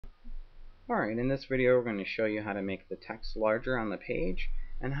Alright, in this video we're going to show you how to make the text larger on the page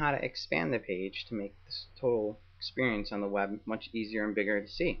and how to expand the page to make this total experience on the web much easier and bigger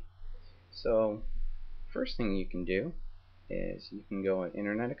to see. So first thing you can do is you can go in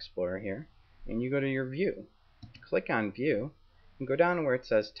Internet Explorer here and you go to your view. Click on view and go down to where it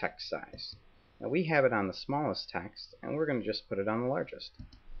says text size. Now we have it on the smallest text and we're going to just put it on the largest.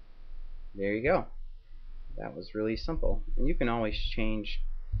 There you go. That was really simple, and you can always change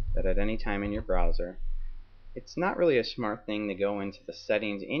that at any time in your browser. It's not really a smart thing to go into the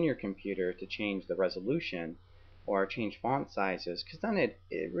settings in your computer to change the resolution or change font sizes, because then it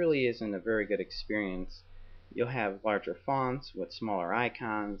really isn't a very good experience. You'll have larger fonts with smaller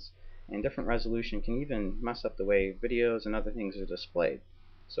icons, and different resolution can even mess up the way videos and other things are displayed.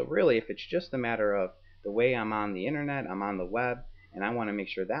 So really, if it's just a matter of the way I'm on the internet, I'm on the web, and I want to make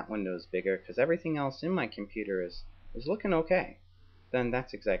sure that window is bigger because everything else in my computer is looking okay, then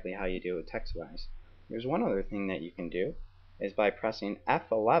that's exactly how you do it text-wise. There's one other thing that you can do is by pressing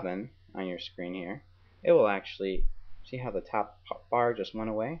F11 on your screen here. It will actually, see how the top bar just went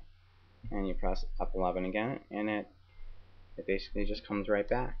away, and you press F11 again and it basically just comes right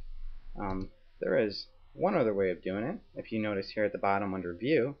back. There is one other way of doing it. If you notice here at the bottom under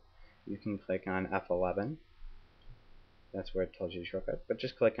view, you can click on F11. That's where it tells you the shortcut, but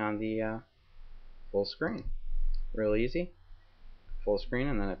just click on the full screen. Real easy. Full screen,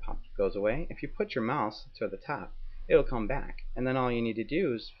 and then it goes away. If you put your mouse to the top, it'll come back, and then all you need to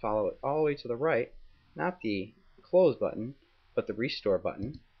do is follow it all the way to the right, not the close button but the restore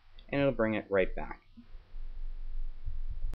button, and it'll bring it right back.